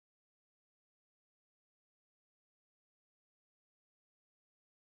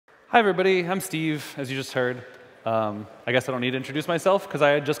Hi, everybody. I'm Steve, as you just heard. I guess I don't need to introduce myself because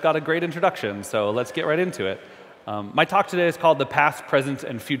I just got a great introduction, so let's get right into it. My talk today is called The Past, Present,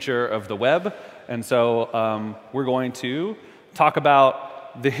 and Future of the Web, and so we're going to talk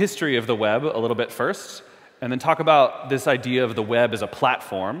about the history of the web a little bit first, and then talk about this idea of the web as a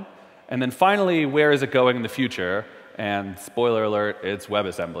platform, and then finally, where is it going in the future? And spoiler alert, it's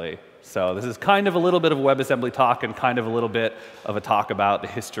WebAssembly. So this is kind of a little bit of a WebAssembly talk and kind of a little bit of a talk about the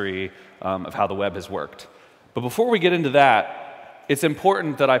history of how the web has worked. But before we get into that, it's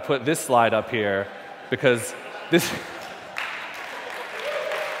important that I put this slide up here because this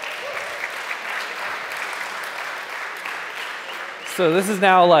So this is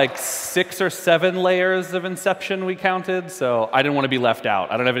now like 6 or 7 layers of inception we counted, so I didn't want to be left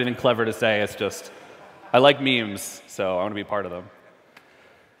out. I don't have anything clever to say, it's just, I like memes, so I want to be part of them.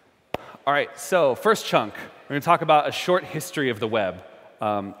 All right, so first chunk, we're going to talk about a short history of the web.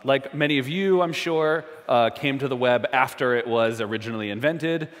 Like many of you, I'm sure, came to the web after it was originally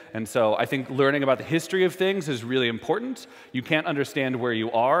invented, and so I think learning about the history of things is really important. You can't understand where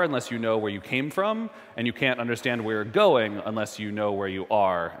you are unless you know where you came from, and you can't understand where you're going unless you know where you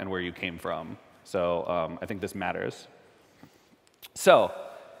are and where you came from. So I think this matters. So,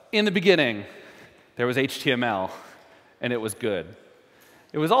 in the beginning, there was HTML, and it was good.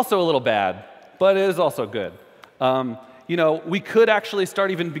 It was also a little bad, but it is also good. You know, we could actually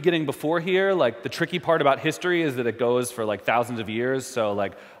start even beginning before here. Like, the tricky part about history is that it goes for like thousands of years. So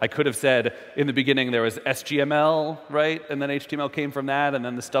like, I could have said in the beginning there was SGML, right? And then HTML came from that, and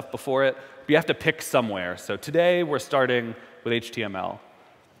then the stuff before it. But you have to pick somewhere. So today we're starting with HTML.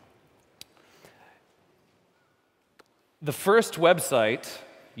 The first website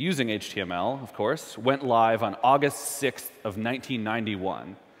using HTML, of course, went live on August 6th of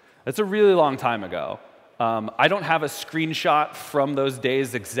 1991. That's a really long time ago. I don't have a screenshot from those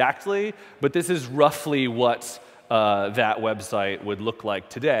days exactly, but this is roughly what that website would look like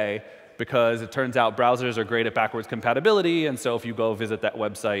today, because it turns out browsers are great at backwards compatibility, and so if you go visit that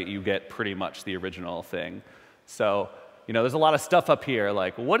website, you get pretty much the original thing. So, you know, there's a lot of stuff up here,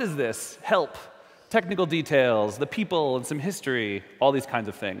 like, what is this? Help. Technical details, the people, and some history, all these kinds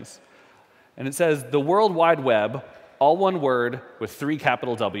of things. And it says, the World Wide Web, all one word with 3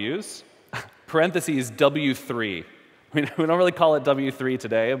 capital W's, parentheses W3. We don't really call it W3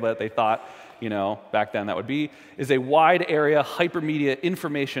 today, but they thought, you know, back then that would be, is a wide area hypermedia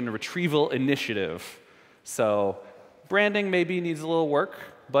information retrieval initiative. So branding maybe needs a little work,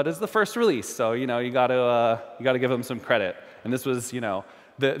 but it's the first release, so you know, you got to give them some credit. And this was, you know,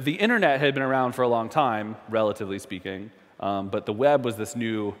 the internet had been around for a long time, relatively speaking, but the web was this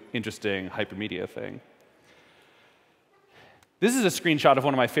new, interesting hypermedia thing. This is a screenshot of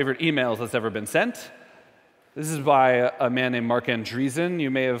one of my favorite emails that's ever been sent. This is by a man named Mark Andreessen.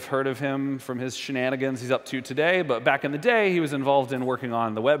 You may have heard of him from his shenanigans he's up to today, but back in the day, he was involved in working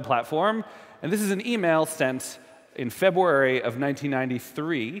on the web platform. And this is an email sent in February of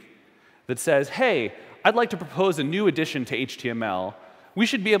 1993 that says, hey, I'd like to propose a new addition to HTML. We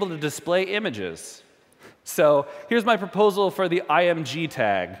should be able to display images. So here's my proposal for the IMG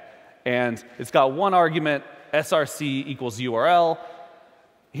tag. And it's got one argument, src equals URL.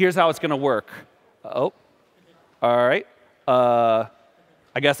 Here's how it's going to work. Oh, all right. I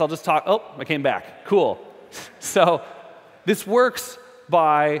guess I'll just talk. Oh, I came back. Cool. So this works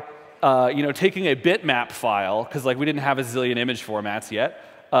by you know, taking a bitmap file, because like we didn't have a zillion image formats yet.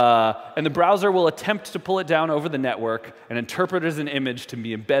 And the browser will attempt to pull it down over the network and interpret it as an image to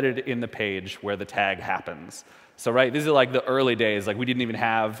be embedded in the page where the tag happens. So right, these are like the early days. Like we didn't even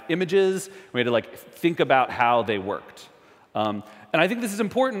have images. We had to like think about how they worked. And I think this is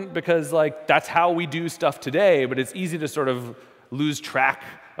important because like that's how we do stuff today, but it's easy to sort of lose track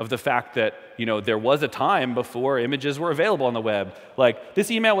of the fact that, you know, there was a time before images were available on the web. Like,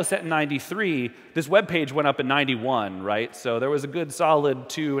 this email was sent in 93. This web page went up in 91, right? So there was a good solid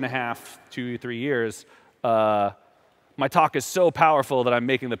 2.5, 3 years. My talk is so powerful that I'm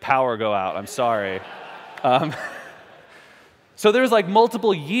making the power go out. I'm sorry. So there's like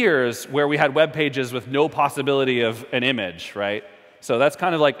multiple years where we had web pages with no possibility of an image, right? So that's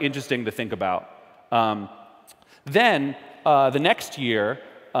kind of like interesting to think about. Then the next year,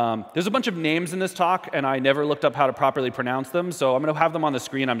 there's a bunch of names in this talk, and I never looked up how to properly pronounce them, so I'm going to have them on the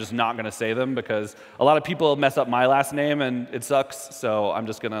screen. I'm just not going to say them, because a lot of people mess up my last name, and it sucks, so I'm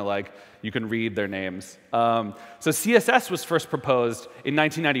just going to, like, you can read their names. So CSS was first proposed in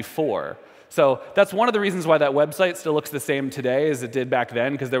 1994. So that's one of the reasons why that website still looks the same today as it did back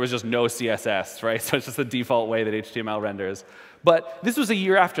then, because there was just no CSS, right? So it's just the default way that HTML renders. But this was a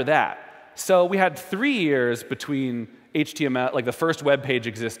year after that. So we had 3 years between HTML, like the first web page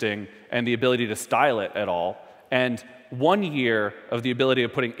existing, and the ability to style it at all, and 1 year of the ability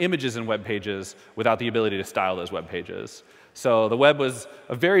of putting images in web pages without the ability to style those web pages. So the web was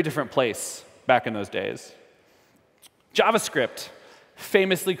a very different place back in those days. JavaScript,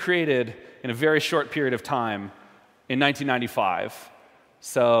 famously created in a very short period of time in 1995.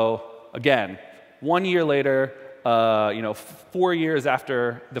 So again, 1 year later, 4 years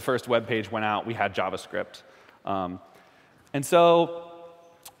after the first web page went out, we had JavaScript. And so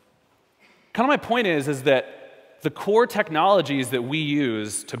kind of my point is that the core technologies that we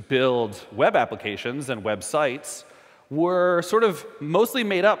use to build web applications and websites were sort of mostly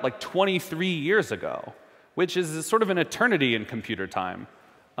made up like 23 years ago, which is sort of an eternity in computer time.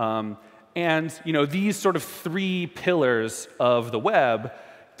 And these sort of 3 pillars of the web,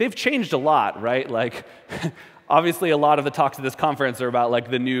 they've changed a lot, right? Like, obviously, a lot of the talks at this conference are about like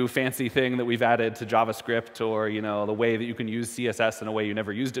the new fancy thing that we've added to JavaScript, or the way that you can use CSS in a way you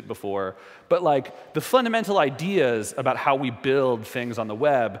never used it before. But like the fundamental ideas about how we build things on the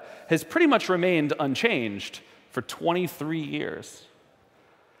web has pretty much remained unchanged for 23 years.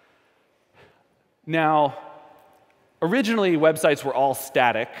 Now, originally, websites were all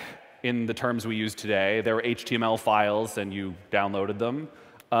static in the terms we use today. They were HTML files, and you downloaded them.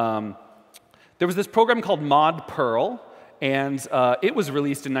 There was this program called Mod Perl, and it was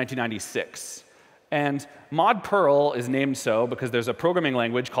released in 1996. And Mod Perl is named so because there's a programming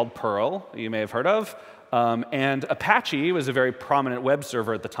language called Perl that you may have heard of. And Apache was a very prominent web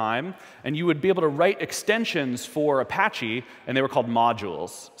server at the time. And you would be able to write extensions for Apache, and they were called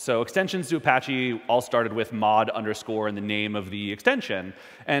modules. So extensions to Apache all started with mod underscore in the name of the extension.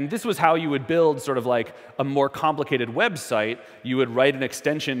 And this was how you would build sort of like a more complicated website. You would write an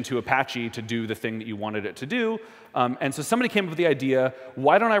extension to Apache to do the thing that you wanted it to do. And so somebody came up with the idea,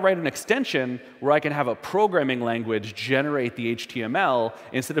 why don't I write an extension where I can have a programming language generate the HTML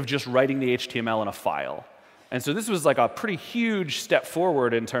instead of just writing the HTML in a file? And so this was like a pretty huge step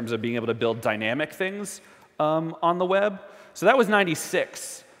forward in terms of being able to build dynamic things on the web. So that was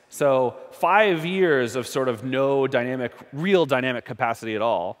 96. So 5 years of sort of no real dynamic capacity at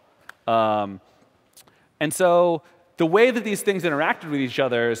all. And so the way that these things interacted with each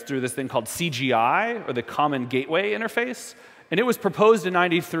other is through this thing called CGI, or the Common Gateway Interface. And it was proposed in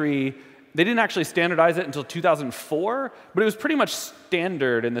 93. They didn't actually standardize it until 2004, but it was pretty much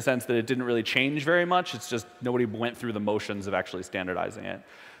standard in the sense that it didn't really change very much. It's just nobody went through the motions of actually standardizing it.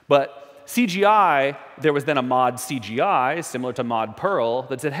 But CGI, there was then a mod CGI, similar to mod Perl,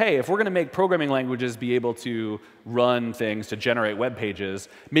 that said, hey, if we're going to make programming languages be able to run things to generate web pages,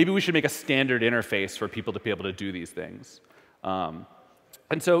 maybe we should make a standard interface for people to be able to do these things. And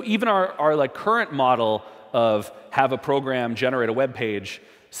so even our like current model of have a program generate a web page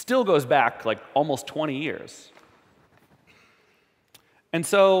still goes back like almost 20 years. And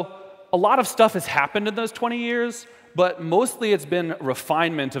so a lot of stuff has happened in those 20 years, but mostly it's been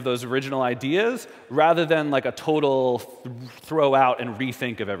refinement of those original ideas rather than like a total throw out and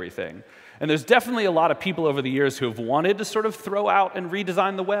rethink of everything. And there's definitely a lot of people over the years who have wanted to sort of throw out and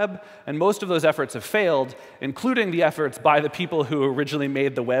redesign the web, and most of those efforts have failed, including the efforts by the people who originally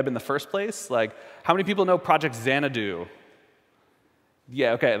made the web in the first place. Like, how many people know Project Xanadu?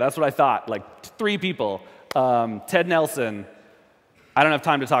 Yeah, OK, that's what I thought. Like 3 people. Ted Nelson. I don't have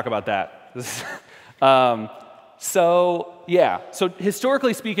time to talk about that. So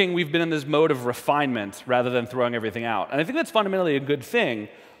historically speaking, we've been in this mode of refinement rather than throwing everything out. And I think that's fundamentally a good thing.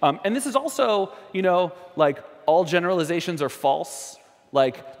 And this is also, like all generalizations are false.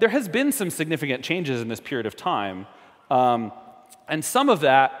 Like there has been some significant changes in this period of time. And some of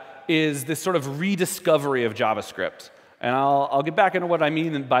that is this sort of rediscovery of JavaScript. And I'll get back into what I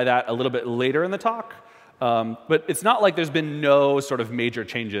mean by that a little bit later in the talk. But it's not like there's been no sort of major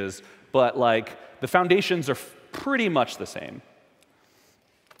changes, but like the foundations are pretty much the same.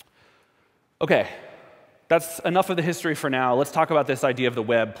 OK, that's enough of the history for now. Let's talk about this idea of the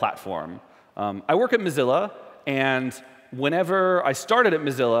web platform. I work at Mozilla, and whenever I started at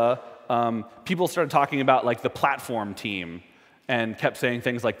Mozilla, people started talking about like the platform team and kept saying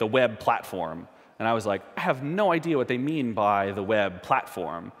things like the web platform. And I was like, I have no idea what they mean by the web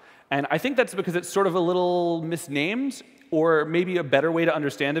platform. And I think that's because it's sort of a little misnamed, or maybe a better way to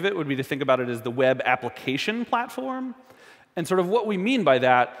understand of it would be to think about it as the web application platform. And sort of what we mean by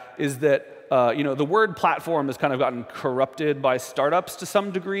that is that the word platform has kind of gotten corrupted by startups to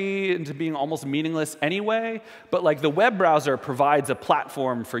some degree into being almost meaningless anyway. But like the web browser provides a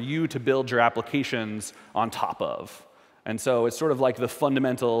platform for you to build your applications on top of. And so it's sort of like the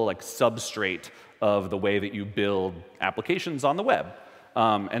fundamental like substrate of the way that you build applications on the web.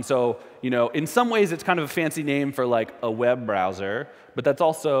 And so, in some ways, it's kind of a fancy name for like a web browser, but that's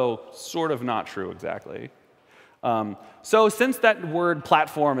also sort of not true exactly. So since that word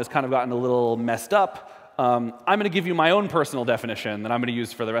platform has kind of gotten a little messed up, I'm going to give you my own personal definition that I'm going to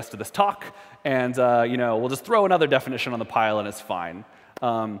use for the rest of this talk. And we'll just throw another definition on the pile, and it's fine.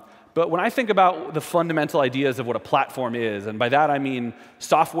 But when I think about the fundamental ideas of what a platform is, and by that I mean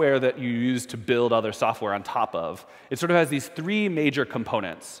software that you use to build other software on top of, it sort of has these three major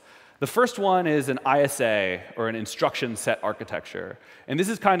components. The first one is an ISA, or an instruction set architecture. And this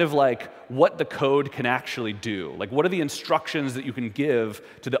is kind of like what the code can actually do. Like, what are the instructions that you can give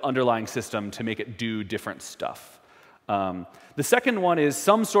to the underlying system to make it do different stuff? The second one is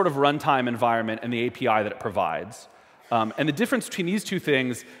some sort of runtime environment and the API that it provides. And the difference between these two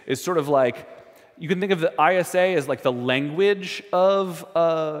things is sort of like, you can think of the ISA as like the language of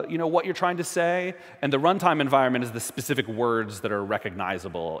what you're trying to say, and the runtime environment is the specific words that are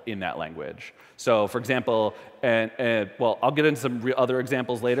recognizable in that language. So for example, well, I'll get into some other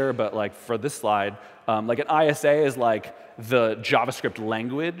examples later, but like for this slide, like an ISA is like the JavaScript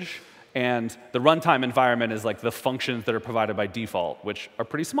language, and the runtime environment is like the functions that are provided by default, which are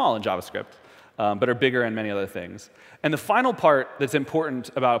pretty small in JavaScript, but are bigger in many other things. And the final part that's important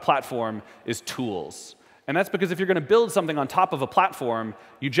about a platform is tools. And that's because if you're going to build something on top of a platform,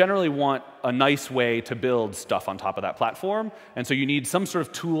 you generally want a nice way to build stuff on top of that platform. And so you need some sort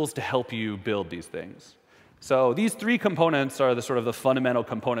of tools to help you build these things. So these three components are the sort of the fundamental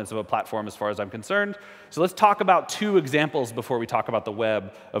components of a platform as far as I'm concerned. So let's talk about two examples before we talk about the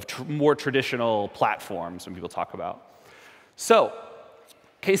web of more traditional platforms when people talk about. So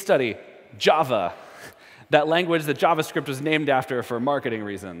case study, Java. That language that JavaScript was named after for marketing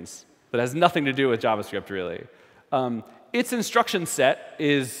reasons, that has nothing to do with JavaScript, really. Its instruction set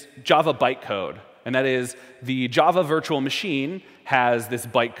is Java bytecode, and that is the Java virtual machine has this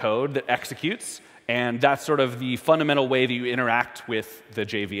bytecode that executes, and that's sort of the fundamental way that you interact with the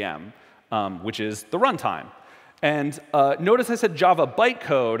JVM, which is the runtime. And notice I said Java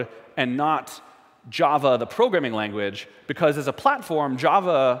bytecode and not Java, the programming language, because as a platform,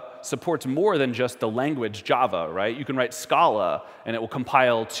 Java supports more than just the language Java, right? You can write Scala, and it will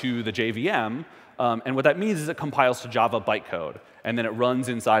compile to the JVM. And what that means is it compiles to Java bytecode, and then it runs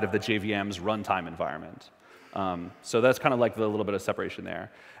inside of the JVM's runtime environment. So that's kind of like the little bit of separation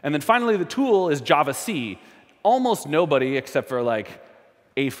there. And then finally, the tool is Java C. Almost nobody, except for like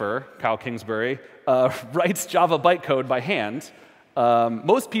Afer, Kyle Kingsbury, writes Java bytecode by hand.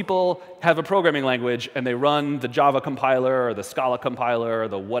 Most people have a programming language, and they run the Java compiler or the Scala compiler or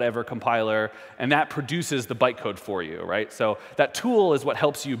the whatever compiler, and that produces the bytecode for you, right? So that tool is what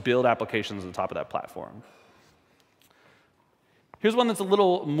helps you build applications on top of that platform. Here's one that's a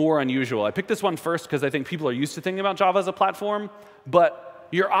little more unusual. I picked this one first because I think people are used to thinking about Java as a platform, but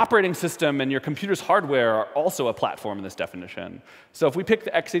your operating system and your computer's hardware are also a platform in this definition. So if we pick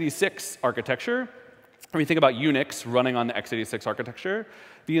the x86 architecture, when we think about Unix running on the x86 architecture,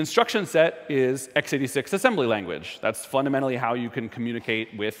 the instruction set is x86 assembly language. That's fundamentally how you can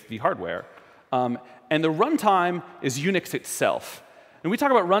communicate with the hardware. And the runtime is Unix itself. When we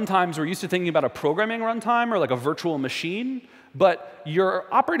talk about runtimes, we're used to thinking about a programming runtime or like a virtual machine, but your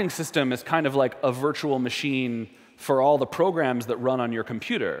operating system is kind of like a virtual machine for all the programs that run on your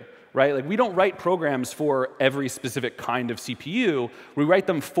computer. Right? Like, we don't write programs for every specific kind of CPU. We write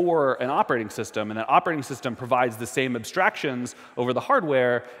them for an operating system, and that operating system provides the same abstractions over the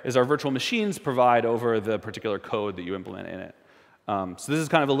hardware as our virtual machines provide over the particular code that you implement in it. So this is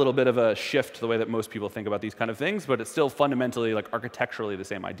kind of a little bit of a shift to the way that most people think about these kind of things, but it's still fundamentally, like, architecturally the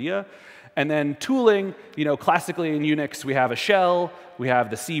same idea. And then tooling, classically in Unix, we have a shell, we have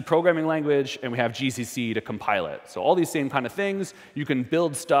the C programming language, and we have GCC to compile it. So all these same kind of things, you can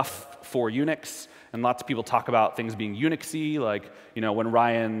build stuff for Unix, and lots of people talk about things being Unixy, like, when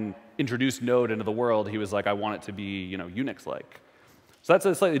Ryan introduced Node into the world, he was like, I want it to be, Unix-like. So that's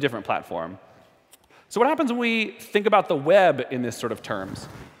a slightly different platform. So what happens when we think about the web in this sort of terms?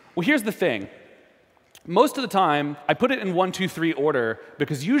 Well, here's the thing. Most of the time, I put it in 1, 2, 3 order,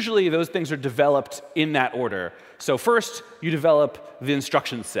 because usually those things are developed in that order. So first, you develop the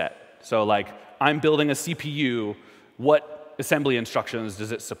instruction set. So like, I'm building a CPU. What assembly instructions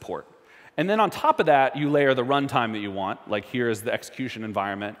does it support? And then on top of that, you layer the runtime that you want. Like, here's the execution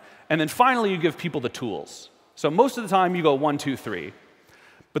environment. And then finally, you give people the tools. So most of the time, you go 1, 2, 3.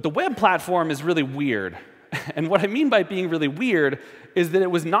 But the web platform is really weird. And what I mean by being really weird is that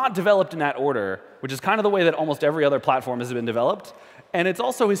it was not developed in that order, which is kind of the way that almost every other platform has been developed. And it's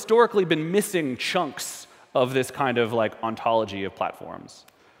also historically been missing chunks of this kind of like ontology of platforms.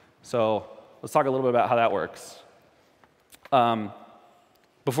 So let's talk a little bit about how that works.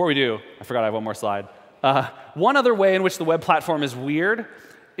 Before we do, I forgot I have one more slide. One other way in which the web platform is weird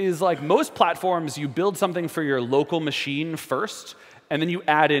is like most platforms, you build something for your local machine first, and then you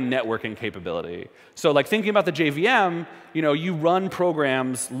add in networking capability. So like thinking about the JVM, you run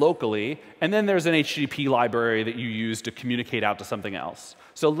programs locally, and then there's an HTTP library that you use to communicate out to something else.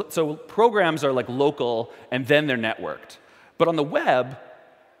 So programs are like local, and then they're networked. But on the web,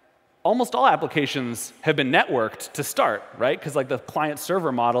 almost all applications have been networked to start, right? Because like the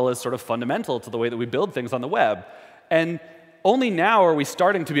client-server model is sort of fundamental to the way that we build things on the web. And only now are we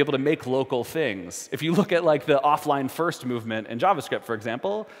starting to be able to make local things. If you look at like the offline first movement in JavaScript, for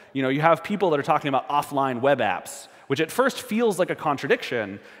example, you have people that are talking about offline web apps, which at first feels like a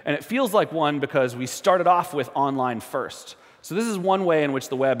contradiction, and it feels like one because we started off with online first. So this is one way in which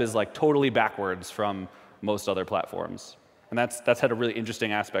the web is like totally backwards from most other platforms. And that's had a really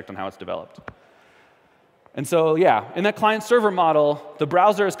interesting aspect on how it's developed. And so, yeah, in that client-server model, the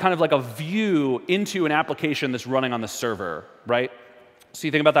browser is kind of like a view into an application that's running on the server, right? So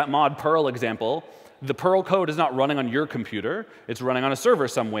you think about that mod Perl example. The Perl code is not running on your computer. It's running on a server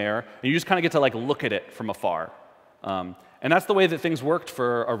somewhere, and you just kind of get to like look at it from afar. And that's the way that things worked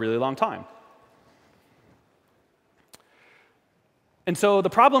for a really long time. And so the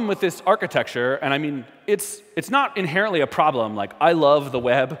problem with this architecture, and I mean, it's not inherently a problem. Like, I love the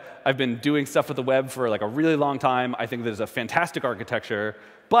web. I've been doing stuff with the web for like a really long time. I think there's a fantastic architecture.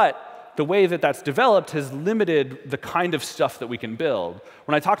 But the way that that's developed has limited the kind of stuff that we can build.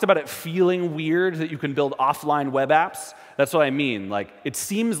 When I talked about it feeling weird that you can build offline web apps, that's what I mean. Like, it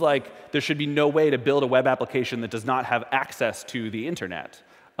seems like there should be no way to build a web application that does not have access to the internet.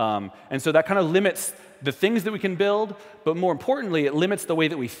 And so that kind of limits the things that we can build, but more importantly, it limits the way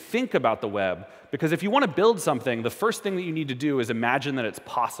that we think about the web. Because if you want to build something, the first thing that you need to do is imagine that it's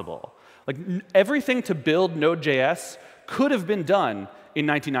possible. Like, everything to build Node.js could have been done in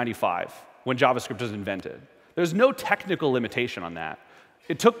 1995 when JavaScript was invented. There's no technical limitation on that.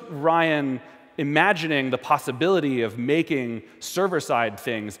 It took Ryan imagining the possibility of making server-side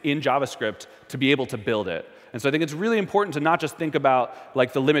things in JavaScript to be able to build it. And so I think it's really important to not just think about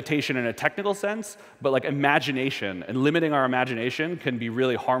like the limitation in a technical sense, but like imagination. And limiting our imagination can be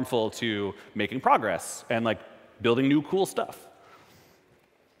really harmful to making progress and like building new cool stuff.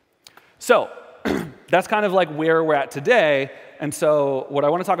 So that's kind of like where we're at today. And so what I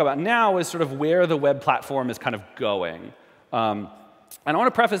want to talk about now is sort of where the web platform is kind of going. And I want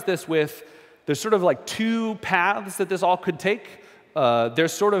to preface this with there's sort of like two paths that this all could take.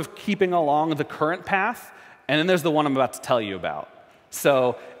 There's sort of keeping along the current path, and then there's the one I'm about to tell you about.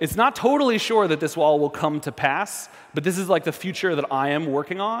 So it's not totally sure that this all will come to pass, but this is like the future that I am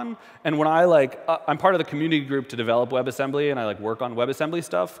working on. And when I'm part of the community group to develop WebAssembly, and I like work on WebAssembly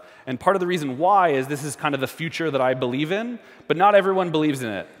stuff. And part of the reason why is this is kind of the future that I believe in, but not everyone believes in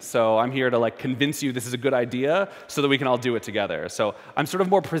it. So I'm here to like convince you this is a good idea so that we can all do it together. So I'm sort of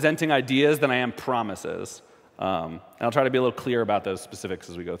more presenting ideas than I am promises. And I'll try to be a little clear about those specifics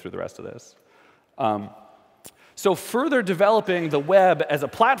as we go through the rest of this. So further developing the web as a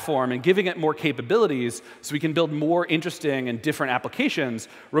platform and giving it more capabilities so we can build more interesting and different applications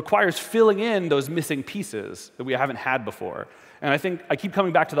requires filling in those missing pieces that we haven't had before. And I think I keep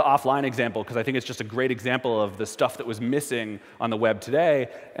coming back to the offline example because I think it's just a great example of the stuff that was missing on the web today.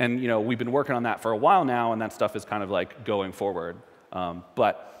 And we've been working on that for a while now, and that stuff is kind of like going forward.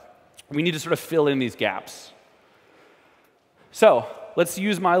 But we need to sort of fill in these gaps. So let's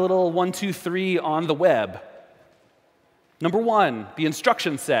use my little 1, 2, 3 on the web. Number 1, the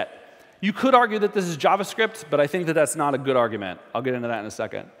instruction set. You could argue that this is JavaScript, but I think that that's not a good argument. I'll get into that in a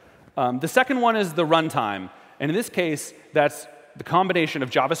second. The second one is the runtime. And in this case, that's the combination of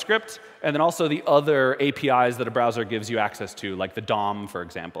JavaScript and then also the other APIs that a browser gives you access to, like the DOM, for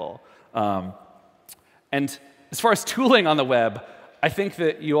example. And as far as tooling on the web, I think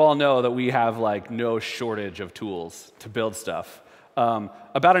that you all know that we have like no shortage of tools to build stuff.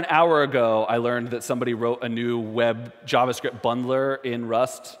 About an hour ago, I learned that somebody wrote a new web JavaScript bundler in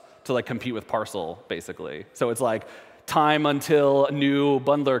Rust to like compete with Parcel, basically. So it's like time until a new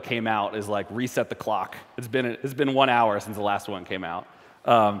bundler came out is like reset the clock. It's been 1 hour since the last one came out.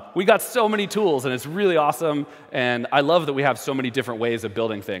 We got so many tools, and it's really awesome. And I love that we have so many different ways of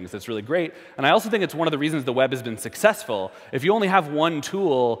building things. It's really great. And I also think it's one of the reasons the web has been successful. If you only have one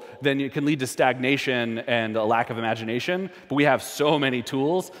tool, then it can lead to stagnation and a lack of imagination. But we have so many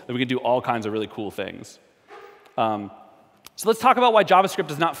tools that we can do all kinds of really cool things. So let's talk about why JavaScript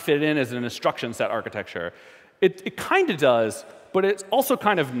does not fit in as an instruction set architecture. It kind of does, but it's also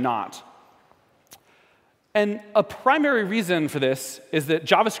kind of not. And a primary reason for this is that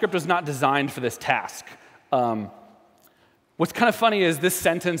JavaScript was not designed for this task. We're What's kind of funny is this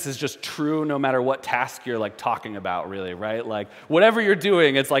sentence is just true no matter what task you're like talking about, really, right? Like whatever you're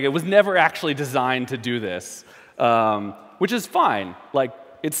doing, it's like it was never actually designed to do this, which is fine. Like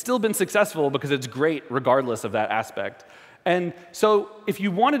it's still been successful because it's great regardless of that aspect. And so if you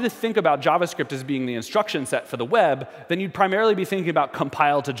wanted to think about JavaScript as being the instruction set for the web, then you'd primarily be thinking about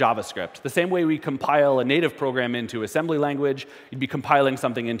compile to JavaScript. The same way we compile a native program into assembly language, you'd be compiling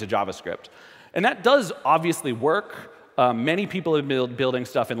something into JavaScript. And that does obviously work. Many people have been building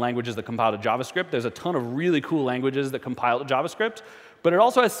stuff in languages that compile to JavaScript. There's a ton of really cool languages that compile to JavaScript. But it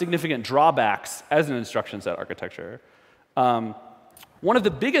also has significant drawbacks as an instruction set architecture. One of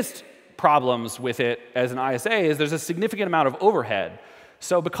the biggest problems with it as an ISA is there's a significant amount of overhead.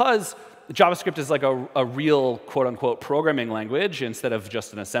 So because JavaScript is like a real quote-unquote programming language instead of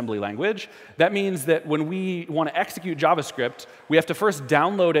just an assembly language, that means that when we want to execute JavaScript, we have to first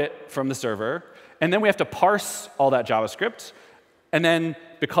download it from the server, and then we have to parse all that JavaScript. And then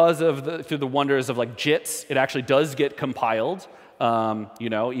because of through the wonders of like JITs, it actually does get compiled.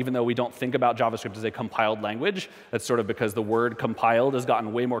 Even though we don't think about JavaScript as a compiled language, that's sort of because the word compiled has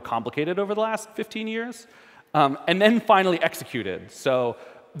gotten way more complicated over the last 15 years. And then finally executed. So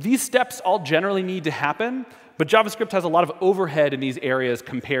these steps all generally need to happen, but JavaScript has a lot of overhead in these areas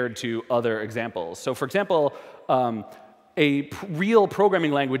compared to other examples. So for example, a real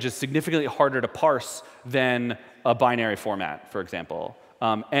programming language is significantly harder to parse than a binary format, for example.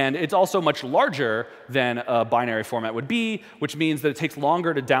 And it's also much larger than a binary format would be, which means that it takes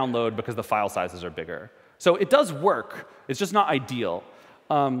longer to download because the file sizes are bigger. So it does work. It's just not ideal.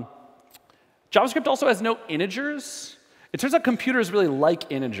 JavaScript also has no integers. It turns out computers really like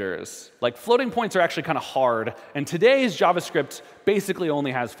integers. Like floating points are actually kind of hard, and today's JavaScript basically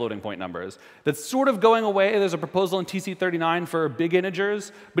only has floating point numbers. That's sort of going away. There's a proposal in TC39 for big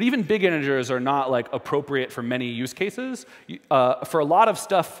integers, but even big integers are not like appropriate for many use cases. For a lot of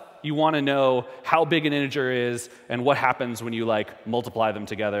stuff, you want to know how big an integer is and what happens when you like multiply them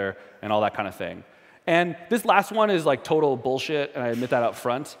together and all that kind of thing. And this last one is like total bullshit, and I admit that up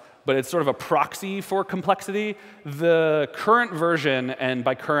front. But it's sort of a proxy for complexity. The current version, and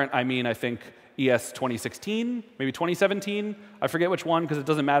by current I mean I think ES 2016, maybe 2017, I forget which one because it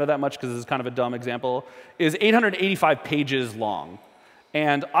doesn't matter that much because this is kind of a dumb example, is 885 pages long.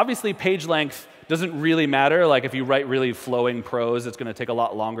 And obviously page length doesn't really matter. Like if you write really flowing prose, it's going to take a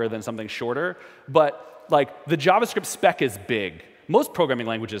lot longer than something shorter. But like the JavaScript spec is big. Most programming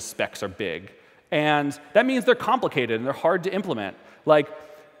languages specs are big. And that means they're complicated and they're hard to implement. Like,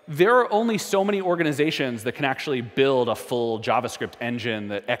 there are only so many organizations that can actually build a full JavaScript engine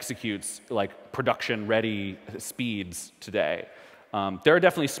that executes like production-ready speeds today. There are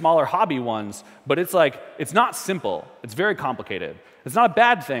definitely smaller hobby ones, but it's not simple. It's very complicated. It's not a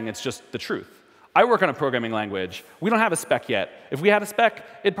bad thing. It's just the truth. I work on a programming language. We don't have a spec yet. If we had a spec,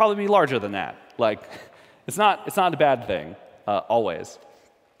 it'd probably be larger than that. Like, it's not a bad thing always.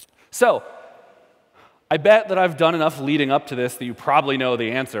 So, I bet that I've done enough leading up to this that you probably know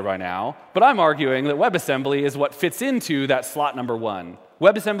the answer by now, but I'm arguing that WebAssembly is what fits into that slot number one.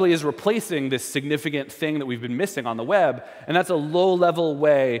 WebAssembly is replacing this significant thing that we've been missing on the web, and that's a low-level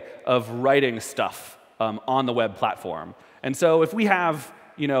way of writing stuff on the web platform. And so if we have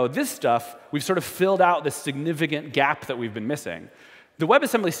this stuff, we've sort of filled out this significant gap that we've been missing. The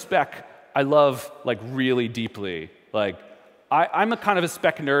WebAssembly spec I love really deeply. I'm a kind of a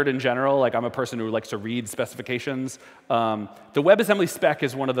spec nerd in general. Like I'm a person who likes to read specifications. The WebAssembly spec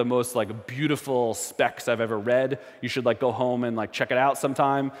is one of the most beautiful specs I've ever read. You should go home and check it out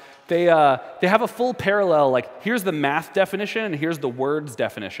sometime. They have a full parallel. Here's the math definition and here's the words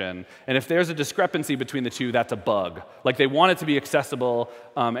definition. And if there's a discrepancy between the two, that's a bug. They want it to be accessible,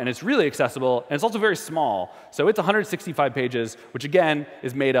 and it's really accessible, and it's also very small. So it's 165 pages, which again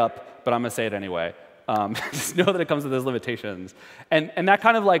is made up, but I'm gonna say it anyway. Just know that it comes with those limitations. And that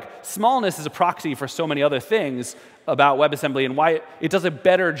kind of smallness is a proxy for so many other things about WebAssembly and why it does a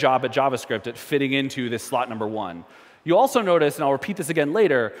better job at JavaScript at fitting into this slot number one. You'll also notice, and I'll repeat this again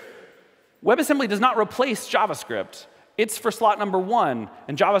later, WebAssembly does not replace JavaScript. It's for slot number one,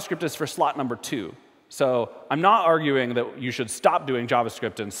 and JavaScript is for slot number two. So I'm not arguing that you should stop doing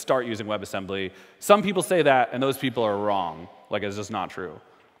JavaScript and start using WebAssembly. Some people say that, and those people are wrong. It's just not true.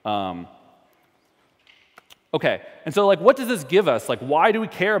 OK, and so what does this give us? Why do we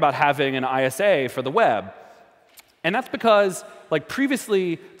care about having an ISA for the web? And that's because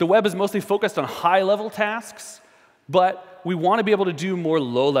previously, the web is mostly focused on high-level tasks, but we want to be able to do more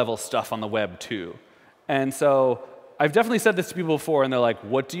low-level stuff on the web too. And so I've definitely said this to people before, and they're like,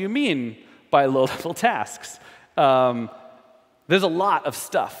 what do you mean by low-level tasks? There's a lot of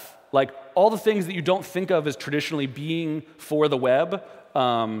stuff. Like all the things that you don't think of as traditionally being for the web,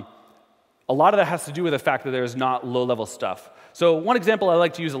 a lot of that has to do with the fact that there's not low-level stuff. So one example I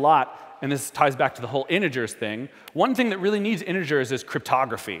like to use a lot, and this ties back to the whole integers thing, one thing that really needs integers is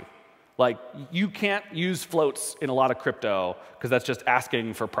cryptography. Like, you can't use floats in a lot of crypto, because that's just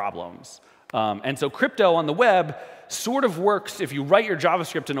asking for problems. And so crypto on the web sort of works if you write your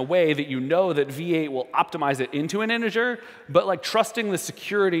JavaScript in a way that you know that V8 will optimize it into an integer, but like trusting the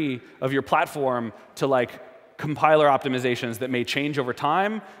security of your platform to like compiler optimizations that may change over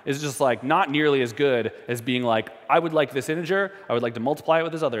time is just like not nearly as good as being like, I would like this integer, I would like to multiply it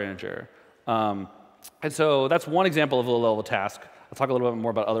with this other integer. And so that's one example of a low-level task. I'll talk a little bit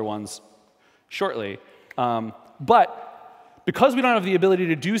more about other ones shortly. But because we don't have the ability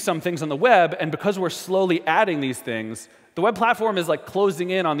to do some things on the web, and because we're slowly adding these things, the web platform is like closing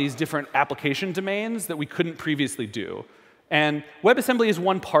in on these different application domains that we couldn't previously do. And WebAssembly is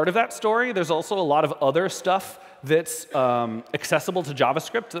one part of that story. There's also a lot of other stuff that's accessible to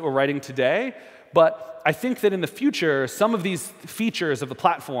JavaScript that we're writing today. But I think that in the future, some of these features of the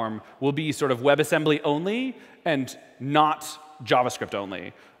platform will be sort of WebAssembly only and not JavaScript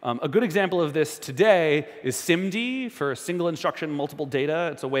only. A good example of this today is SIMD for single instruction multiple data.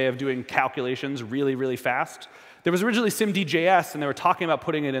 It's a way of doing calculations really, really fast. There was originally SIMD.js, and they were talking about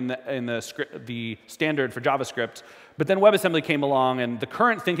putting it in the standard for JavaScript. But then WebAssembly came along, and the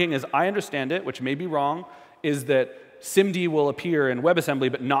current thinking, as I understand it, which may be wrong, is that SIMD will appear in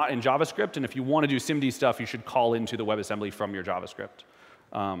WebAssembly, but not in JavaScript. And if you want to do SIMD stuff, you should call into the WebAssembly from your JavaScript.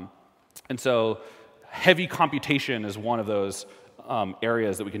 And so heavy computation is one of those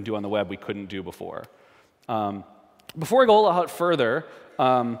areas that we can do on the web we couldn't do before. Before I go a lot further,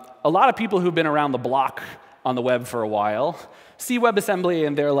 a lot of people who've been around the block on the web for a while see WebAssembly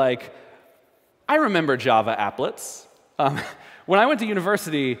and they're like, I remember Java applets. When I went to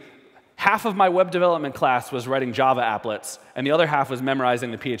university, half of my web development class was writing Java applets, and the other half was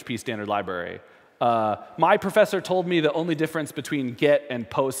memorizing the PHP standard library. My professor told me the only difference between get and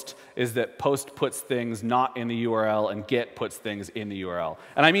post is that post puts things not in the URL and get puts things in the URL.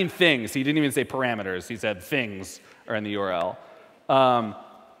 And I mean things. He didn't even say parameters. He said things are in the URL.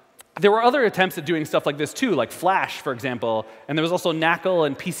 There were other attempts at doing stuff like this too, like Flash, for example. And there was also Knackle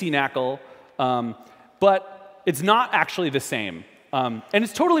and PC Knackle. But it's not actually the same. And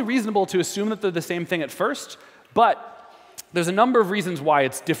it's totally reasonable to assume that they're the same thing at first. But there's a number of reasons why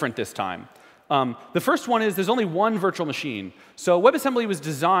it's different this time. The first one is there's only one virtual machine. So WebAssembly was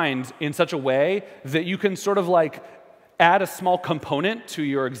designed in such a way that you can sort of like add a small component to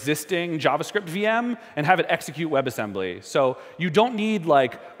your existing JavaScript VM and have it execute WebAssembly. So you don't need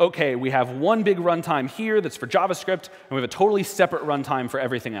like, OK, we have one big runtime here that's for JavaScript, and we have a totally separate runtime for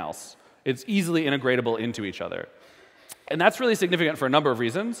everything else. It's easily integratable into each other. And that's really significant for a number of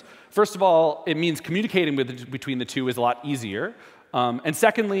reasons. First of all, it means communicating between the two is a lot easier. And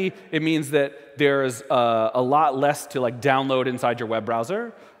secondly, it means that there's a lot less to like download inside your web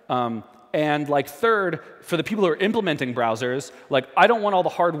browser. And like third, for the people who are implementing browsers, like I don't want all the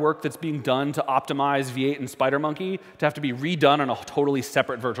hard work that's being done to optimize V8 and SpiderMonkey to have to be redone on a totally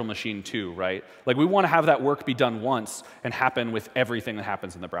separate virtual machine too, right? Like we want to have that work be done once and happen with everything that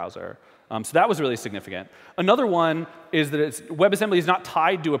happens in the browser. So that was really significant. Another one is that WebAssembly is not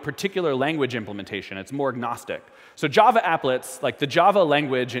tied to a particular language implementation. It's more agnostic. So Java applets, like the Java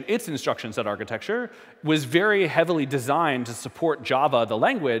language and its instruction set architecture, was very heavily designed to support Java, the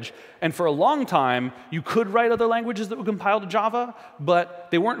language. And for a long time, you could write other languages that would compile to Java, but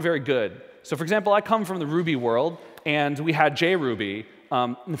they weren't very good. So for example, I come from the Ruby world, and we had JRuby.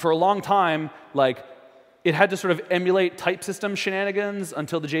 And for a long time, like, it had to sort of emulate type system shenanigans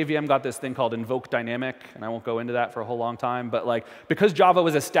until the JVM got this thing called invoke dynamic, and I won't go into that for a whole long time. But like, because Java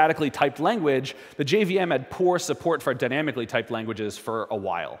was a statically typed language, the JVM had poor support for dynamically typed languages for a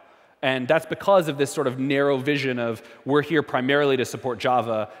while. And that's because of this sort of narrow vision of we're here primarily to support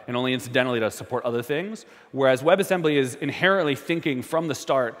Java and only incidentally to support other things, whereas WebAssembly is inherently thinking from the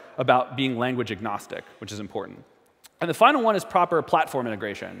start about being language agnostic, which is important. And the final one is proper platform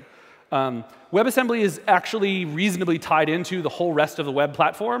integration. WebAssembly is actually reasonably tied into the whole rest of the web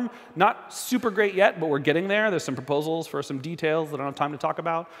platform. Not super great yet, but we're getting there. There's some proposals for some details that I don't have time to talk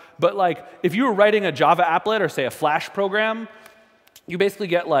about. But like, if you were writing a Java applet or say a Flash program, you basically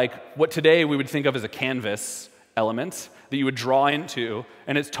get like what today we would think of as a canvas element that you would draw into,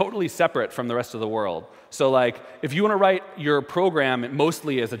 and it's totally separate from the rest of the world. So like, if you want to write your program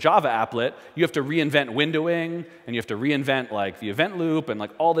mostly as a Java applet, you have to reinvent windowing, and you have to reinvent like the event loop and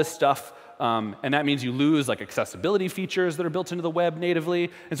like all this stuff And that means you lose like accessibility features that are built into the web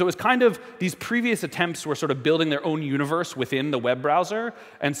natively. And so it was kind of these previous attempts were sort of building their own universe within the web browser.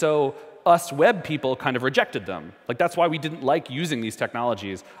 And so us web people kind of rejected them. Like that's why we didn't like using these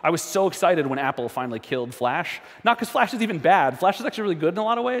technologies. I was so excited when Apple finally killed Flash. Not because Flash is even bad. Flash is actually really good in a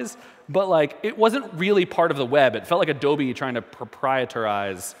lot of ways. But like it wasn't really part of the web. It felt like Adobe trying to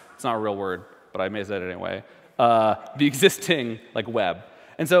proprietarize, it's not a real word, but I may say it anyway, the existing like web.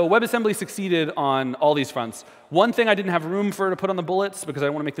 And so WebAssembly succeeded on all these fronts. One thing I didn't have room for to put on the bullets because I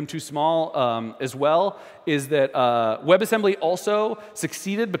don't want to make them too small as well is that WebAssembly also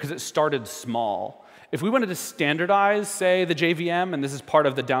succeeded because it started small. If we wanted to standardize, say, the JVM, and this is part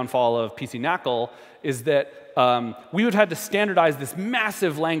of the downfall of PC NACL, is that we would have had to standardize this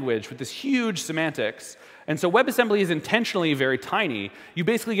massive language with this huge semantics. And so WebAssembly is intentionally very tiny. You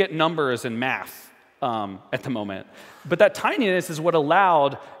basically get numbers and math at the moment. But that tininess is what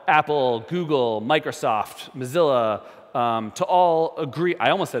allowed Apple, Google, Microsoft, Mozilla to all agree.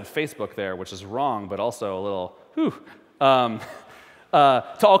 I almost said Facebook there, which is wrong, but also a little,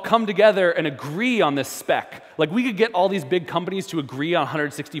 to all come together and agree on this spec. Like we could get all these big companies to agree on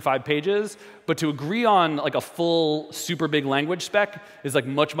 165 pages, but to agree on like a full super big language spec is like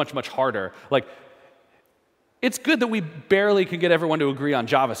much, much, much harder. Like it's good that we barely can get everyone to agree on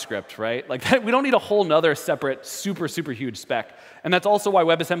JavaScript, right? Like we don't need a whole nother separate super, super huge spec. And that's also why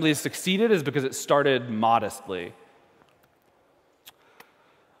WebAssembly has succeeded is because it started modestly.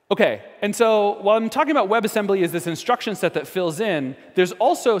 OK, and so while I'm talking about WebAssembly as this instruction set that fills in, there's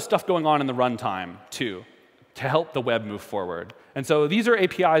also stuff going on in the runtime, too, to help the web move forward. And so these are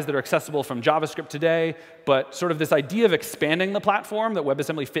APIs that are accessible from JavaScript today, but sort of this idea of expanding the platform that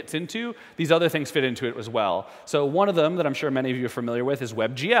WebAssembly fits into, these other things fit into it as well. So one of them that I'm sure many of you are familiar with is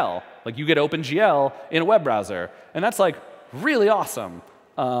WebGL. Like you get OpenGL in a web browser. And that's like really awesome,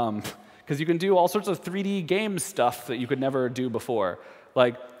 because you can do all sorts of 3D game stuff that you could never do before.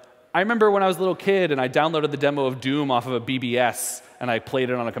 Like I remember when I was a little kid and I downloaded the demo of Doom off of a BBS and I played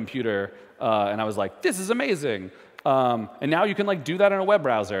it on a computer and I was like, this is amazing. And now you can like do that in a web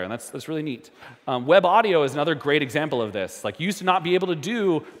browser, and that's really neat. Web audio is another great example of this. Like you used to not be able to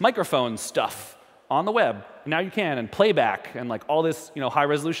do microphone stuff on the web. Now you can, and playback and like all this high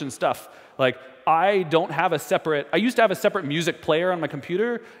resolution stuff. Like I used to have a separate music player on my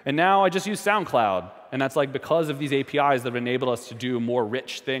computer, and now I just use SoundCloud. And that's like because of these APIs that have enabled us to do more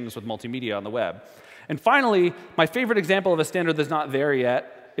rich things with multimedia on the web. And finally, my favorite example of a standard that's not there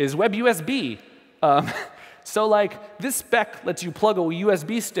yet is WebUSB. So like this spec lets you plug a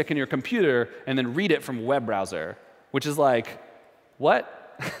USB stick in your computer and then read it from a web browser, which is like,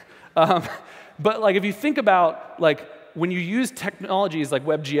 what? But like if you think about like when you use technologies like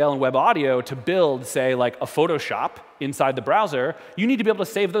WebGL and Web Audio to build, say, like a Photoshop inside the browser, you need to be able to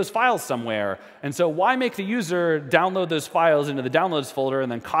save those files somewhere. And so why make the user download those files into the downloads folder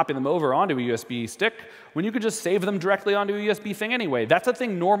and then copy them over onto a USB stick when you could just save them directly onto a USB thing anyway? That's a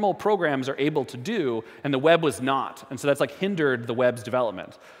thing normal programs are able to do, and the web was not. And so that's like hindered the web's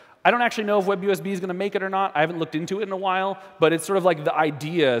development. I don't actually know if WebUSB is going to make it or not. I haven't looked into it in a while, but it's sort of like the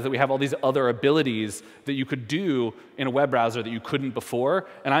idea that we have all these other abilities that you could do in a web browser that you couldn't before.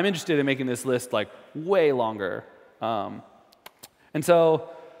 And I'm interested in making this list like way longer. And so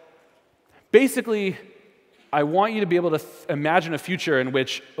basically, I want you to be able to imagine a future in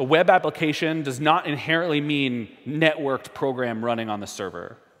which a web application does not inherently mean networked program running on the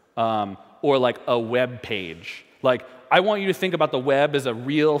server or like a web page. Like, I want you to think about the web as a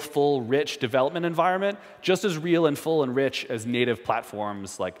real, full, rich development environment, just as real and full and rich as native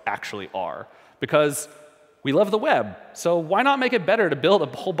platforms like actually are. Because we love the web, so why not make it better to build a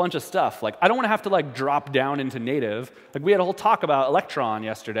whole bunch of stuff? Like, I don't want to have to like drop down into native. Like, we had a whole talk about Electron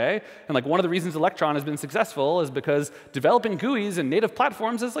yesterday, and like one of the reasons Electron has been successful is because developing GUIs in native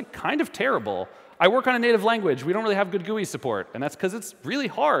platforms is like kind of terrible. I work on a native language. We don't really have good GUI support, and that's because it's really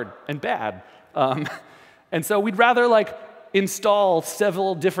hard and bad. And so we'd rather like install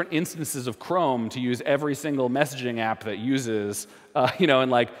several different instances of Chrome to use every single messaging app that uses,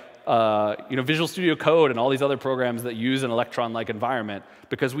 and like Visual Studio Code and all these other programs that use an Electron-like environment,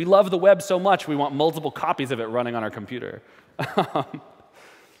 because we love the web so much we want multiple copies of it running on our computer.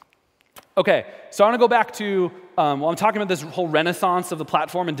 OK, so I want to go back to, while I'm talking about this whole renaissance of the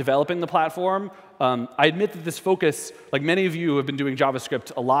platform and developing the platform, I admit that this focus, like many of you have been doing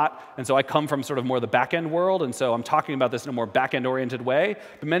JavaScript a lot, and so I come from sort of more the back-end world, and so I'm talking about this in a more back-end-oriented way.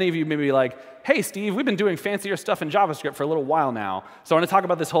 But many of you may be like, hey, Steve, we've been doing fancier stuff in JavaScript for a little while now. So I want to talk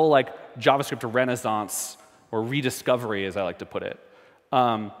about this whole like JavaScript renaissance, or rediscovery, as I like to put it.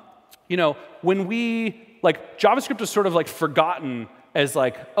 When JavaScript was sort of like forgotten as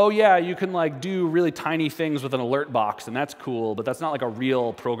like, oh yeah, you can like do really tiny things with an alert box, and that's cool, but that's not like a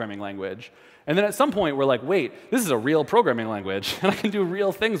real programming language. And then at some point, we're like, wait, this is a real programming language, and I can do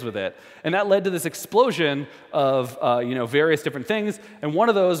real things with it. And that led to this explosion of various different things. And one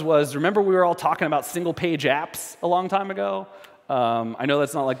of those was, remember we were all talking about single-page apps a long time ago? I know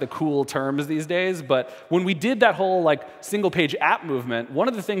that's not like the cool terms these days, but when we did that whole like single-page app movement, one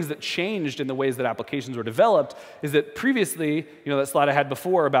of the things that changed in the ways that applications were developed is that previously, that slide I had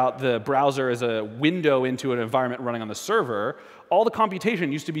before about the browser as a window into an environment running on the server, all the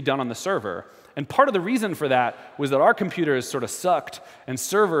computation used to be done on the server. And part of the reason for that was that our computers sort of sucked, and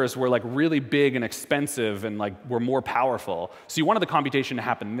servers were like really big and expensive and like were more powerful. So you wanted the computation to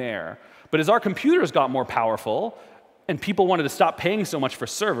happen there. But as our computers got more powerful, and people wanted to stop paying so much for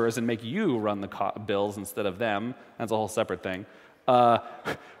servers and make you run the bills instead of them, that's a whole separate thing,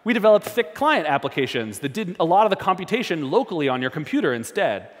 we developed thick client applications that did a lot of the computation locally on your computer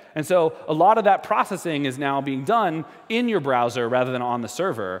instead. And so a lot of that processing is now being done in your browser rather than on the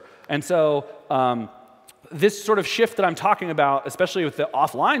server. And so this sort of shift that I'm talking about, especially with the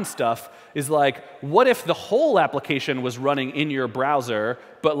offline stuff, is like, what if the whole application was running in your browser,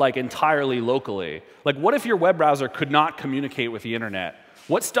 but like entirely locally? Like, what if your web browser could not communicate with the internet?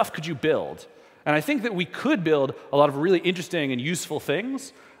 What stuff could you build? And I think that we could build a lot of really interesting and useful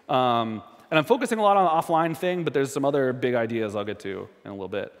things. And I'm focusing a lot on the offline thing, but there's some other big ideas I'll get to in a little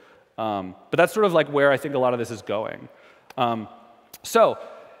bit. But that's sort of like where I think a lot of this is going. So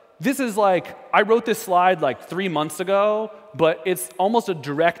this is like, I wrote this slide like 3 months ago, but it's almost a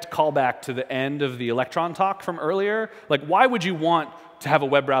direct callback to the end of the Electron talk from earlier. Like, why would you want to have a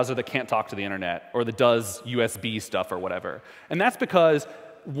web browser that can't talk to the internet or that does USB stuff or whatever? And that's because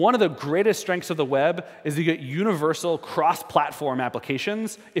one of the greatest strengths of the web is you get universal cross-platform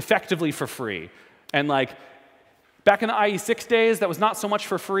applications effectively for free. And like, back in the IE6 days, that was not so much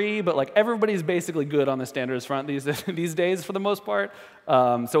for free, but like everybody's basically good on the standards front these days for the most part.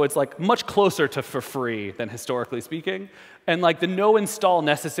 So it's like much closer to for free than historically speaking. And like the no install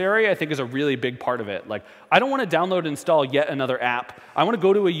necessary, I think, is a really big part of it. Like, I don't want to download and install yet another app. I want to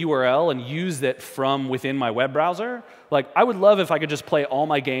go to a URL and use it from within my web browser. Like, I would love if I could just play all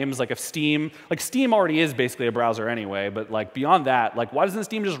my games, like if Steam already is basically a browser anyway, but like beyond that, like why doesn't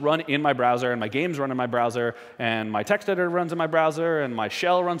Steam just run in my browser and my games run in my browser and my text editor runs in my browser and my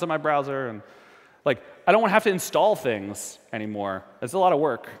shell runs in my browser? And like, I don't want to have to install things anymore. It's a lot of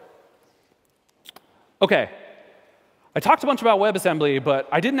work. Okay. I talked a bunch about WebAssembly, but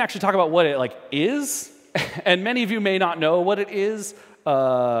I didn't actually talk about what it like is. And many of you may not know what it is,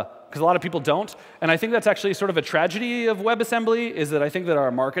 because a lot of people don't. And I think that's actually sort of a tragedy of WebAssembly, is that I think that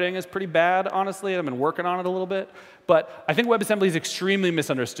our marketing is pretty bad, honestly. I've been working on it a little bit. But I think WebAssembly is extremely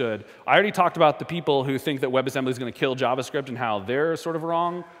misunderstood. I already talked about the people who think that WebAssembly is going to kill JavaScript and how they're sort of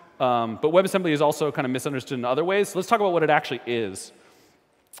wrong. But WebAssembly is also kind of misunderstood in other ways. So let's talk about what it actually is.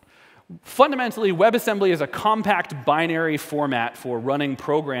 Fundamentally, WebAssembly is a compact binary format for running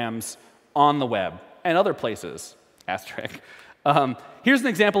programs on the web and other places, asterisk. Here's an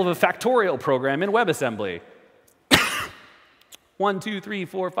example of a factorial program in WebAssembly. 1, 2, 3,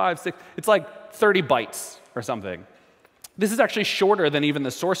 4, 5, 6. It's like 30 bytes or something. This is actually shorter than even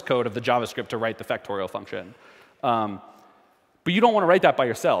the source code of the JavaScript to write the factorial function. But you don't want to write that by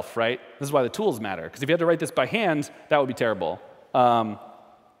yourself, right? This is why the tools matter. Because if you had to write this by hand, that would be terrible.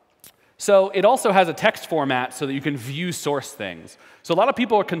 So it also has a text format so that you can view source things. So a lot of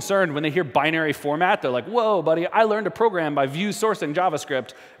people are concerned when they hear binary format. They're like, whoa, buddy, I learned a program by view sourcing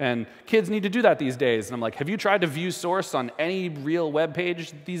JavaScript, and kids need to do that these days. And I'm like, have you tried to view source on any real web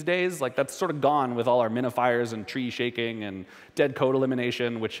page these days? Like, that's sort of gone with all our minifiers and tree shaking and dead code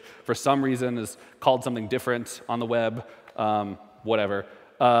elimination, which for some reason is called something different on the web, whatever.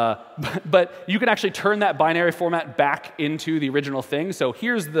 But you can actually turn that binary format back into the original thing. So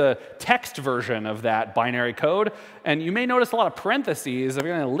here's the text version of that binary code. And you may notice a lot of parentheses. If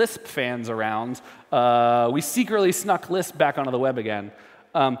you're any Lisp fans around, we secretly snuck Lisp back onto the web again.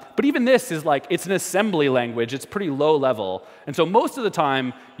 But even this is like, it's an assembly language. It's pretty low level. And so most of the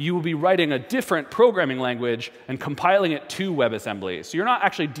time, you will be writing a different programming language and compiling it to WebAssembly. So you're not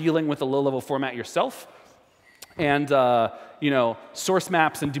actually dealing with the low-level format yourself. And source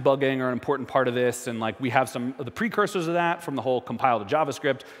maps and debugging are an important part of this, and like we have some of the precursors of that from the whole compile to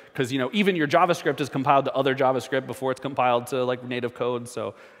JavaScript, because even your JavaScript is compiled to other JavaScript before it's compiled to like native code.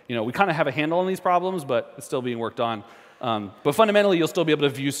 So we kind of have a handle on these problems, but it's still being worked on. But fundamentally, you'll still be able to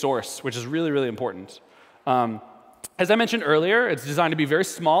view source, which is really, really important. As I mentioned earlier, it's designed to be very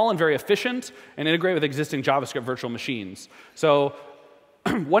small and very efficient and integrate with existing JavaScript virtual machines. So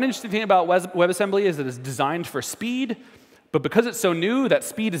one interesting thing about WebAssembly is that it's designed for speed, But because it's so new, that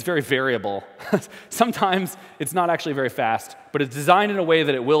speed is very variable. Sometimes it's not actually very fast, but it's designed in a way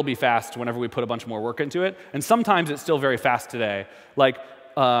that it will be fast whenever we put a bunch more work into it. And sometimes it's still very fast today. Like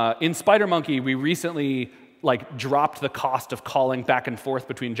in SpiderMonkey, we recently dropped the cost of calling back and forth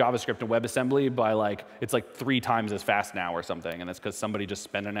between JavaScript and WebAssembly by it's 3 times as fast now or something. And that's because somebody just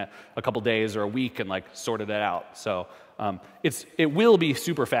spent in it a couple days or a week and sorted it out. So it will be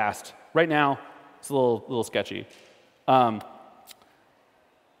super fast. Right now, it's a little sketchy. I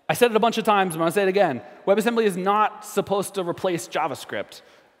said it a bunch of times, I'm going to say it again. WebAssembly is not supposed to replace JavaScript.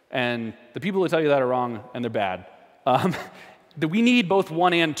 And the people who tell you that are wrong, and they're bad. We need both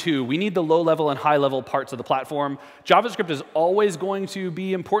 1 and 2. We need the low-level and high-level parts of the platform. JavaScript is always going to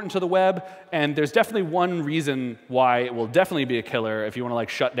be important to the web, and there's definitely one reason why it will definitely be a killer if you want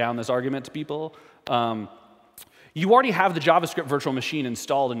to shut down this argument to people. You already have the JavaScript virtual machine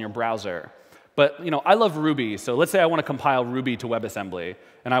installed in your browser. But I love Ruby, so let's say I want to compile Ruby to WebAssembly,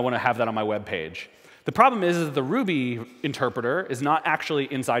 and I want to have that on my web page. The problem is that the Ruby interpreter is not actually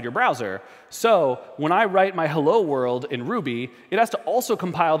inside your browser. So when I write my hello world in Ruby, it has to also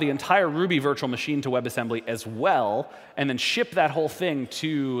compile the entire Ruby virtual machine to WebAssembly as well, and then ship that whole thing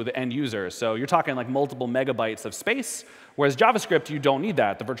to the end user. So you're talking multiple megabytes of space, whereas JavaScript, you don't need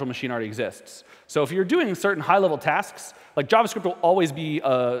that. The virtual machine already exists. So if you're doing certain high-level tasks, JavaScript will always be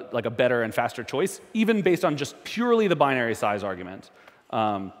a better and faster choice, even based on just purely the binary size argument.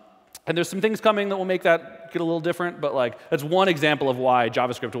 And there's some things coming that will make that get a little different, but that's one example of why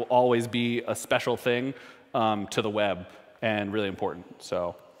JavaScript will always be a special thing to the web and really important.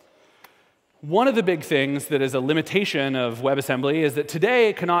 So one of the big things that is a limitation of WebAssembly is that today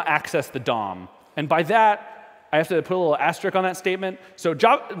it cannot access the DOM. And by that, I have to put a little asterisk on that statement. So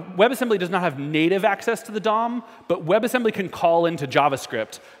WebAssembly does not have native access to the DOM, but WebAssembly can call into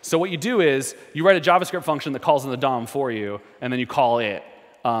JavaScript. So what you do is you write a JavaScript function that calls in the DOM for you, and then you call it.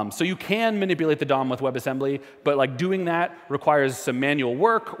 So you can manipulate the DOM with WebAssembly, but doing that requires some manual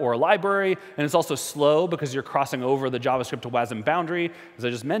work or a library, and it's also slow because you're crossing over the JavaScript to WASM boundary. As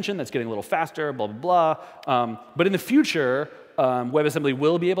I just mentioned, that's getting a little faster, blah, blah, blah. But in the future, WebAssembly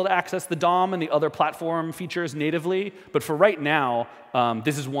will be able to access the DOM and the other platform features natively. But for right now,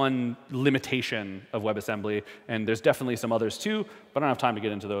 this is one limitation of WebAssembly, and there's definitely some others too, but I don't have time to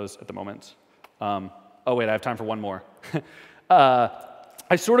get into those at the moment. Oh, wait, I have time for one more.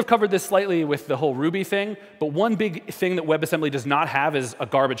 I sort of covered this slightly with the whole Ruby thing, but one big thing that WebAssembly does not have is a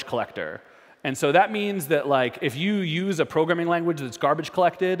garbage collector. And so that means that if you use a programming language that's garbage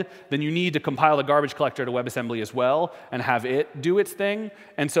collected, then you need to compile the garbage collector to WebAssembly as well and have it do its thing.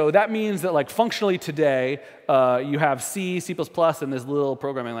 And so that means that functionally today, you have C, C++, and this little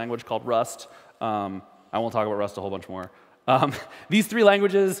programming language called Rust. I won't talk about Rust a whole bunch more. These 3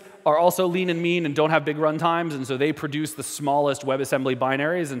 languages are also lean and mean and don't have big runtimes, and so they produce the smallest WebAssembly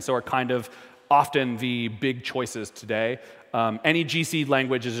binaries, and so are kind of often the big choices today. Any GC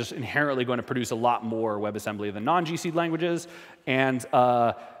language is just inherently going to produce a lot more WebAssembly than non-GC languages, and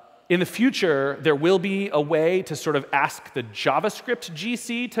in the future, there will be a way to sort of ask the JavaScript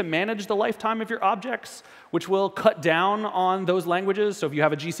GC to manage the lifetime of your objects, which will cut down on those languages. So if you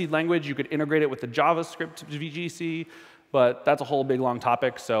have a GC language, you could integrate it with the JavaScript GC. But that's a whole big, long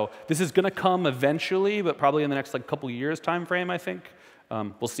topic. So this is going to come eventually, but probably in the next couple years time frame, I think.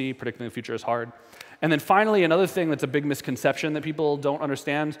 We'll see. Predicting the future is hard. And then finally, another thing that's a big misconception that people don't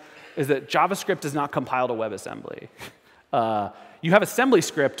understand is that JavaScript does not compile to WebAssembly. You have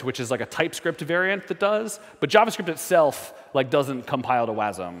AssemblyScript, which is a TypeScript variant that does, but JavaScript itself doesn't compile to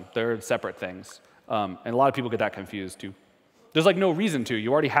WASM. They're separate things. And a lot of people get that confused, too. There's no reason to.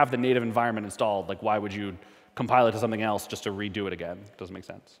 You already have the native environment installed. Why would you compile it to something else just to redo it again? Doesn't make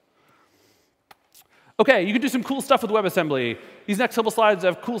sense. OK, you can do some cool stuff with WebAssembly. These next couple slides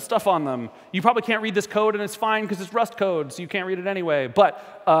have cool stuff on them. You probably can't read this code, and it's fine because it's Rust code, so you can't read it anyway. But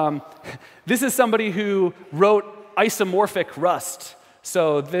this is somebody who wrote isomorphic Rust.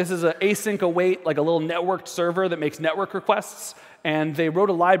 So this is an async await, a little networked server that makes network requests. And they wrote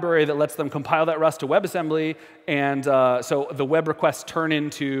a library that lets them compile that Rust to WebAssembly. And so the web requests turn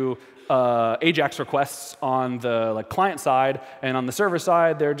into AJAX requests on the client side, and on the server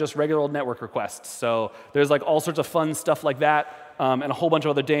side, they're just regular old network requests. So there's all sorts of fun stuff like that, and a whole bunch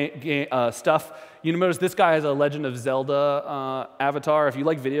of other stuff. You notice this guy has a Legend of Zelda avatar. If you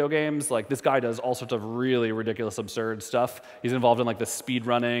like video games, this guy does all sorts of really ridiculous, absurd stuff. He's involved in the speed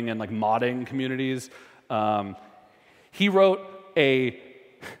running and modding communities. He wrote a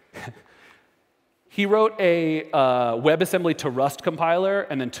He wrote a WebAssembly to Rust compiler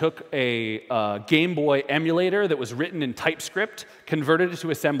and then took a Game Boy emulator that was written in TypeScript, converted it to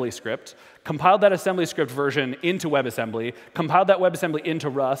AssemblyScript, compiled that AssemblyScript version into WebAssembly, compiled that WebAssembly into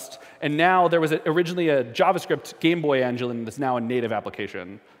Rust, and now there was originally a JavaScript Game Boy engine that's now a native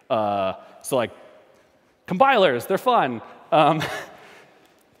application. So like, compilers, they're fun.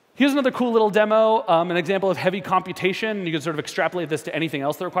 Here's another cool little demo, an example of heavy computation. You can sort of extrapolate this to anything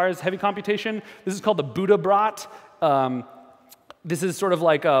else that requires heavy computation. This is called the Buddha-Brat. This is sort of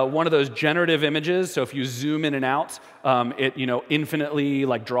like one of those generative images. So if you zoom in and out, it infinitely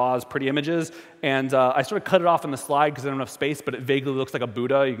like draws pretty images. And I sort of cut it off in the slide because I don't have enough space, but it vaguely looks like a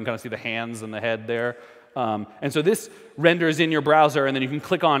Buddha. You can kind of see the hands and the head there. And so this renders in your browser, and then you can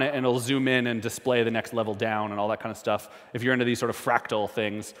click on it, and it'll zoom in and display the next level down and all that kind of stuff if you're into these sort of fractal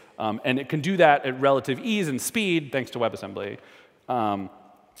things. And it can do that at relative ease and speed thanks to WebAssembly. And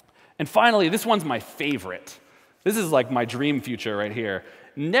finally, this one's my favorite. This is like my dream future right here.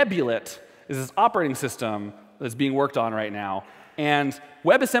 Nebulet is this operating system that's being worked on right now. And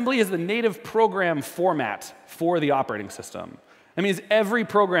WebAssembly is the native program format for the operating system. That means every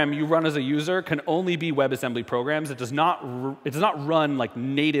program you run as a user can only be WebAssembly programs. It does not run like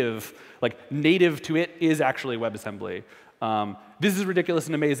native. Like native to it is actually WebAssembly. This is ridiculous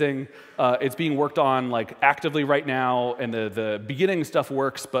and amazing. It's being worked on like actively right now, and the beginning stuff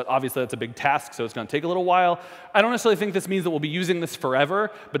works, but obviously that's a big task, so it's going to take a little while. I don't necessarily think this means that we'll be using this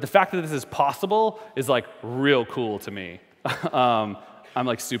forever, but the fact that this is possible is like real cool to me. I'm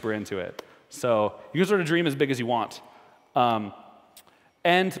like super into it. So you can sort of dream as big as you want.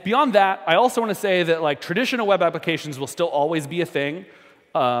 And beyond that, I also want to say that like traditional web applications will still always be a thing.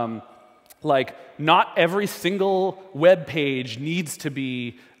 Like not every single web page needs to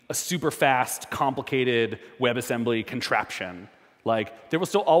be a super fast, complicated WebAssembly contraption. Like there will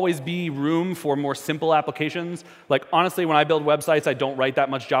still always be room for more simple applications. Like honestly, when I build websites, I don't write that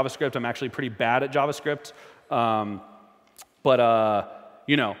much JavaScript. I'm actually pretty bad at JavaScript.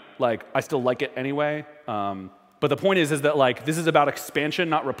 Like I still like it anyway. But the point is that like this is about expansion,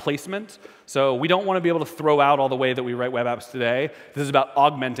 not replacement. So we don't want to be able to throw out all the way that we write web apps today. This is about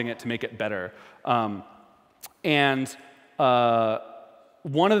augmenting it to make it better.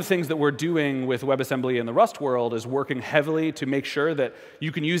 One of the things that we're doing with WebAssembly in the Rust world is working heavily to make sure that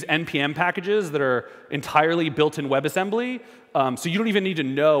you can use NPM packages that are entirely built in WebAssembly. So you don't even need to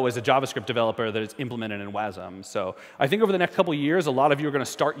know as a JavaScript developer that it's implemented in WASM. So I think over the next couple of years, a lot of you are going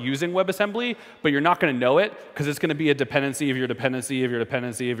to start using WebAssembly, but you're not going to know it because it's going to be a dependency of your dependency of your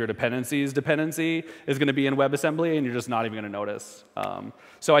dependency of your dependency's dependency is going to be in WebAssembly, and you're just not even going to notice.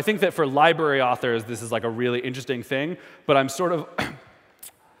 So I think that for library authors, this is like a really interesting thing, but I'm sort of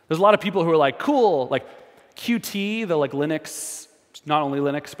there's a lot of people who are like, cool, like Qt, the like Linux, not only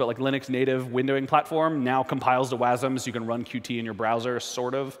Linux, but like Linux native windowing platform now compiles to WASM so you can run Qt in your browser,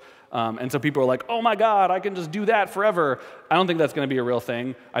 sort of. And so people are like, oh my God, I can just do that forever. I don't think that's going to be a real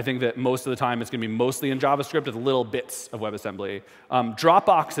thing. I think that most of the time it's going to be mostly in JavaScript with little bits of WebAssembly.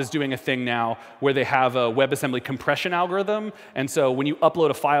 Dropbox is doing a thing now where they have a WebAssembly compression algorithm. And so when you upload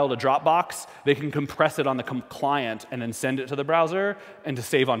a file to Dropbox, they can compress it on the client and then send it to the browser, and to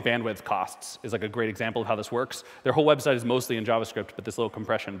save on bandwidth costs is like a great example of how this works. Their whole website is mostly in JavaScript, but this little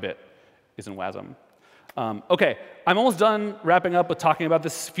compression bit is in WASM. OK, I'm almost done wrapping up with talking about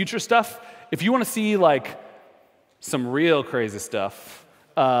this future stuff. If you want to see like some real crazy stuff,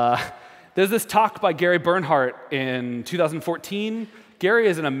 there's this talk by Gary Bernhardt in 2014. Gary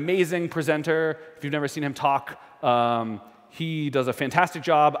is an amazing presenter. If you've never seen him talk, he does a fantastic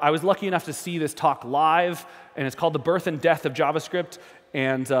job. I was lucky enough to see this talk live, and it's called The Birth and Death of JavaScript.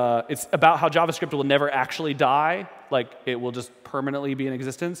 And it's about how JavaScript will never actually die. Like, it will just permanently be in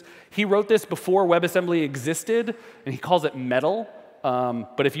existence. He wrote this before WebAssembly existed, and he calls it metal.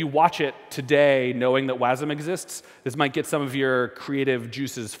 But if you watch it today, knowing that WASM exists, this might get some of your creative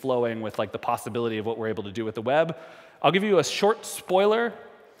juices flowing with like the possibility of what we're able to do with the web. I'll give you a short spoiler.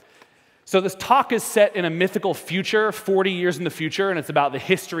 So this talk is set in a mythical future, 40 years in the future, and it's about the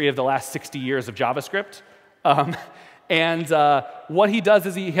history of the last 60 years of JavaScript. And what he does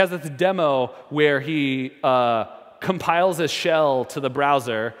is he has this demo where he compiles a shell to the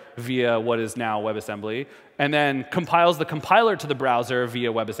browser via what is now WebAssembly, and then compiles the compiler to the browser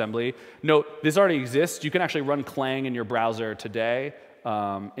via WebAssembly. Note, this already exists. You can actually run Clang in your browser today,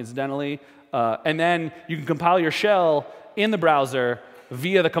 incidentally. And then you can compile your shell in the browser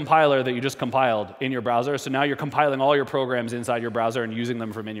via the compiler that you just compiled in your browser. So now you're compiling all your programs inside your browser and using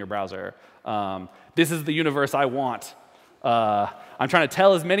them from in your browser. This is the universe I want. I'm trying to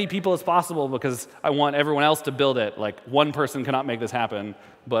tell as many people as possible because I want everyone else to build it. Like, one person cannot make this happen,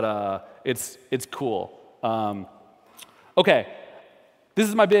 but it's cool. OK, this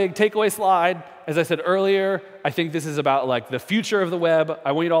is my big takeaway slide. As I said earlier, I think this is about like the future of the web.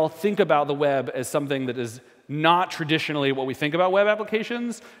 I want you to all think about the web as something that is not traditionally what we think about web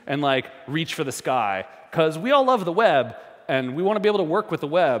applications, and like reach for the sky. Because we all love the web, and we want to be able to work with the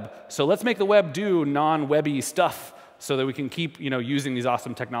web. So let's make the web do non-webby stuff so that we can keep using these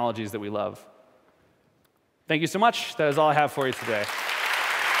awesome technologies that we love. Thank you so much. That is all I have for you today.